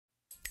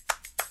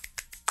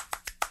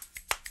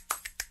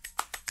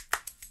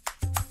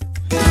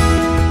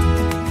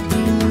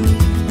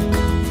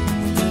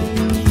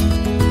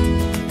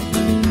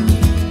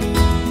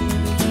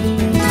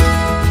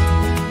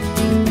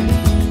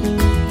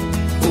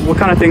what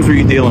kind of things were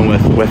you dealing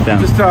with them?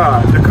 Just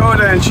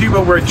Dakota and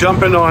Sheba were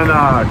jumping on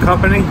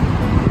company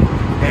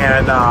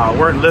and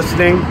weren't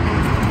listening.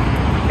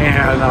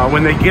 And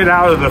when they get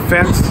out of the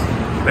fence,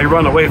 they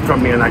run away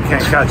from me and I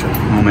can't catch them.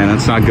 Oh man,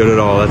 that's not good at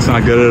all. That's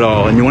not good at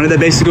all. And you wanted that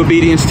basic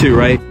obedience too,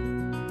 right?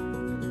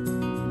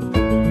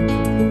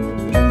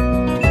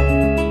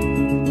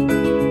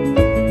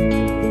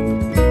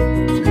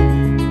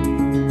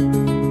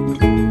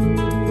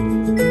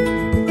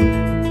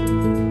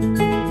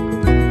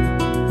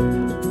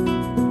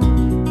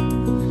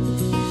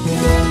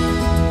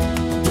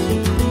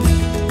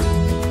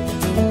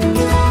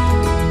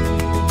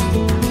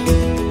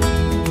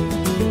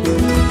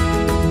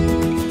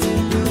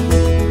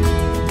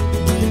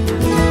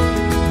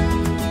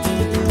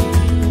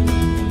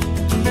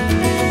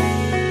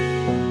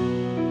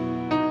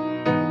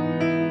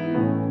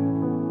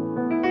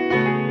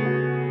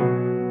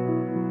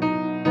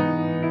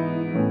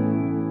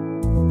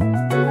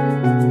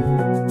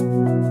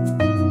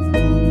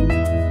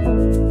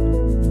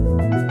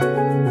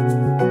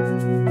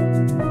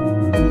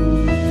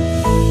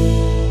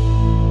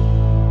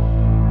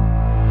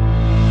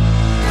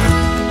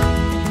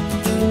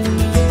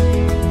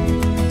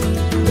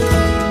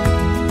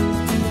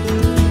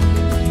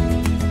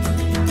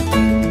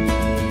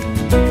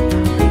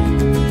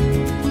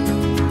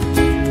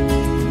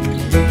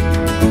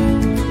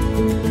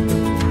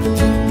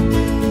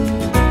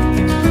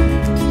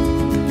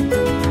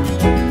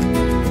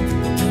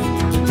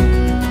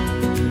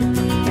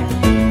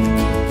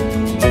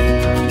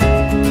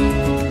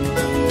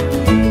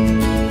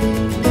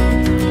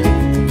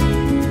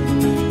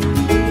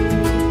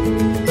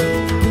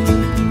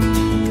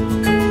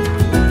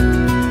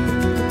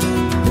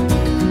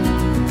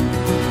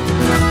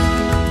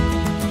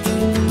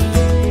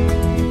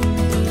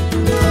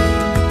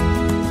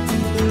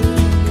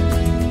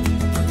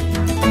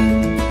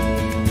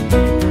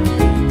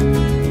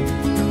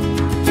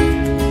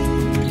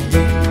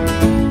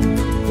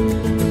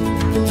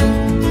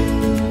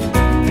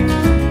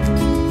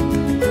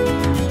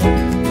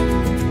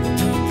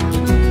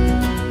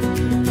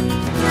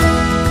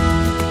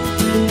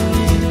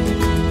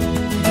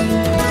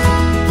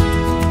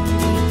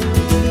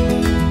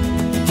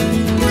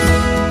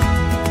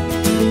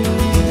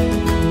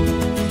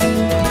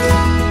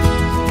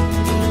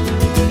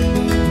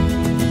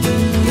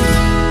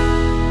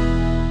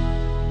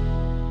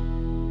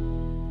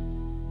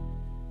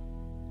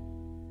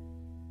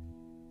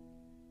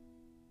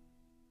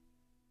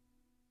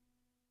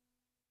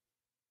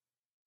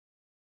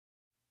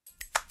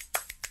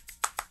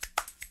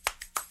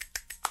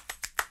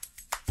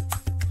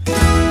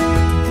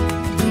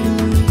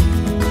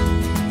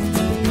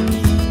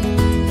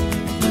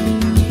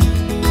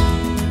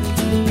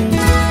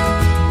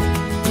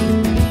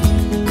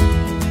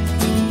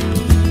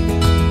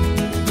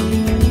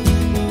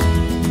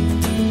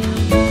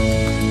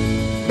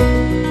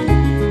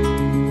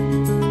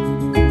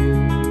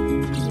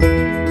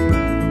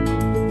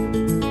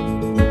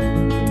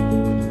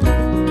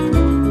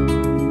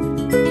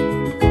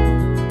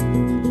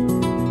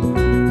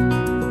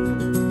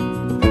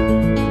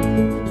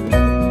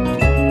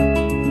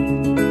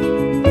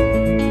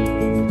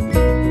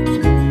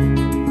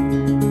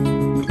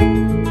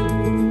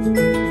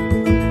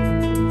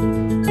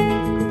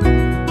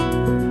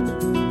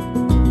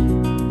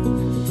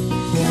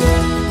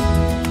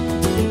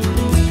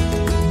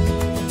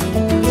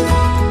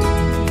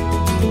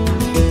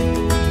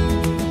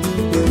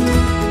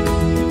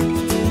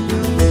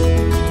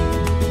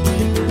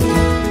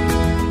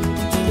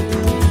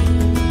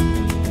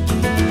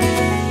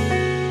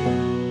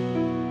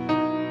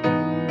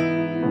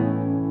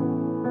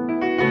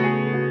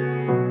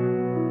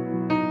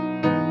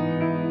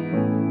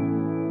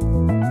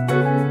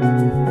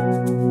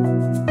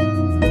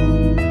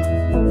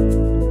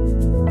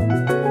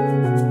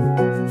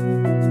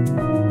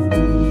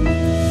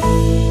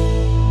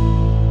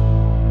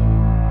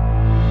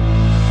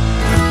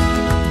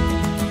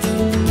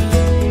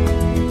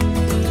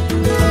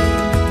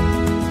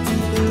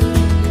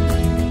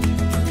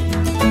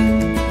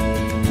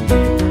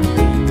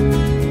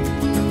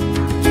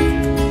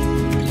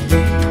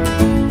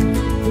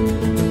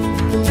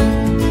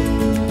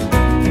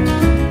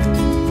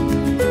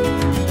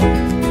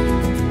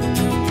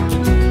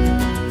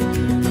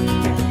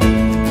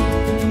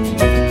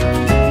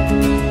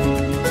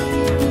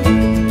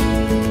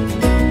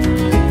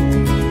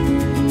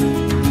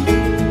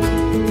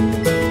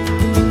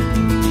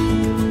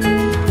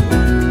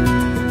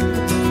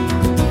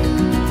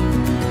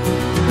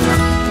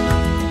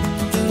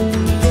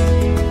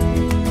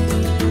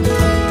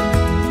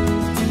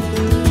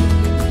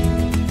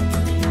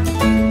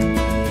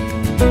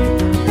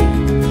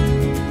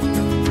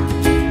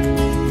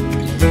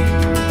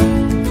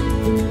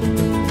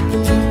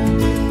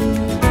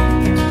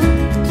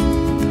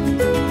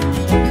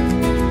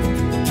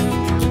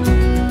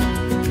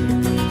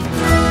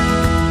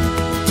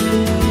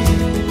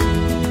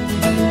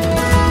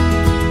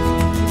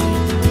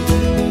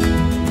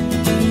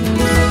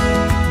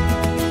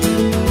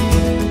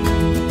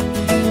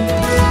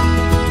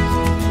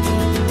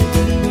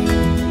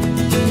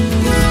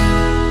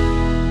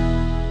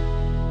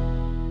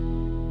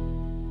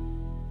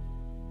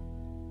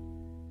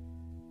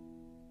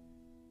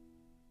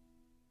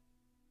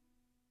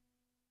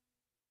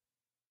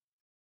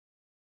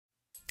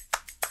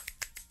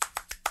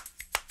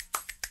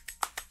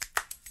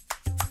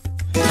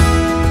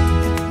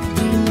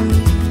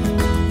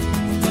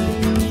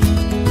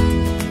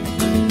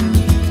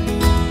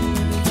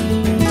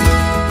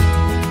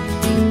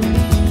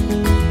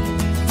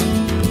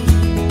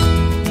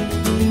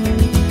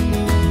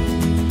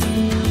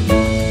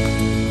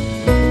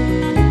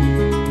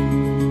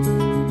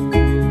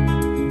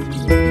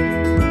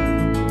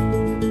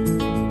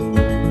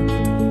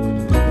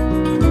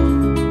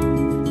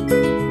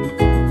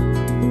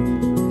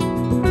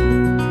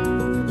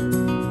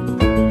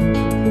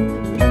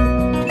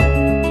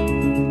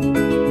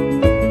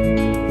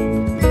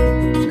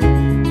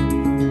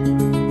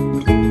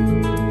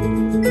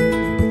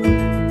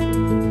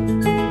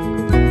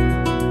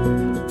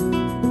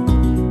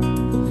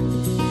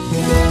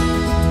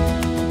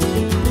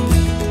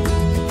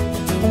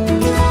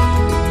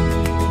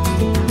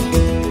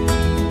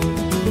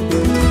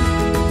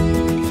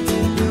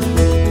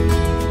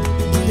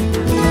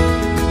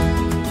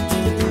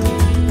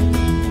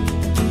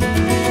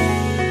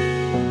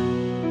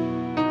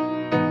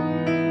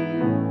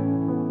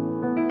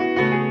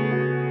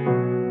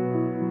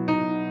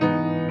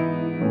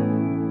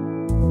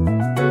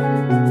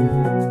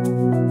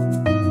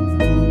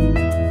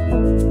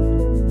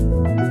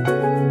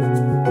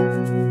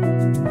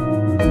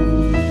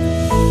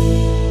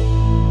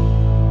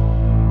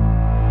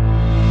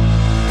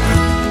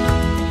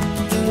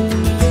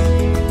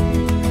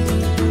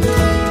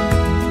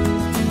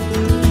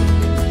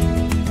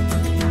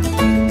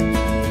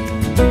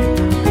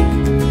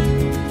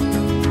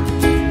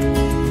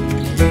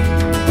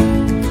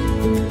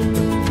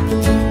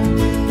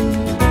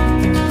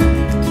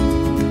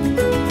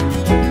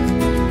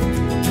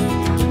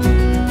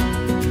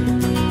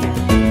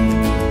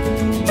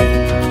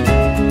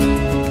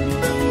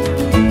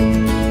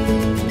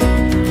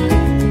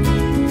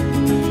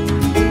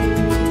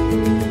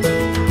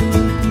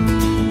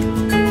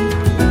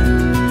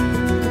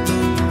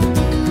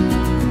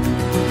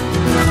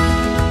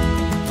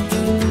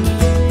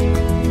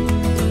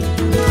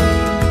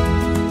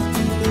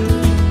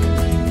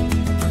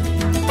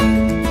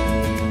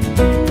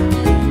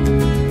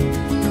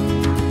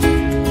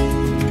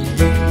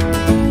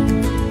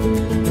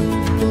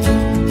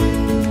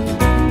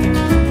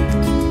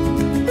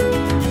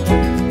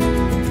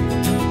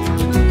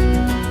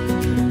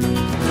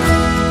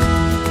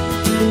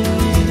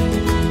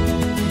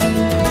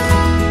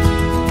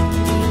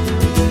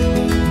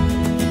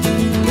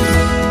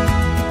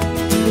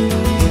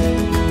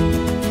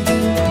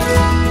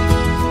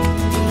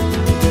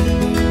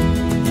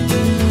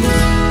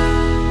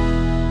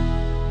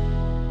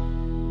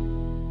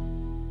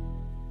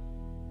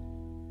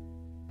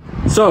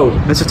 So,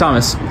 Mr.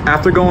 Thomas,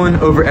 after going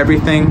over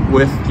everything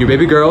with your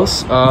baby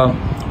girls, well,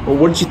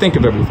 what did you think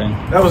of everything?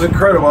 That was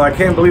incredible. I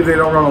can't believe they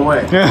don't run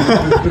away.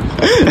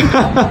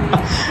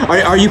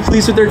 Are you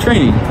pleased with their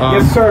training?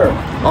 Yes, sir.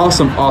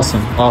 Awesome,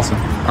 awesome, awesome.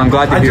 I'm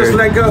glad to hear it. I just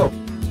let go.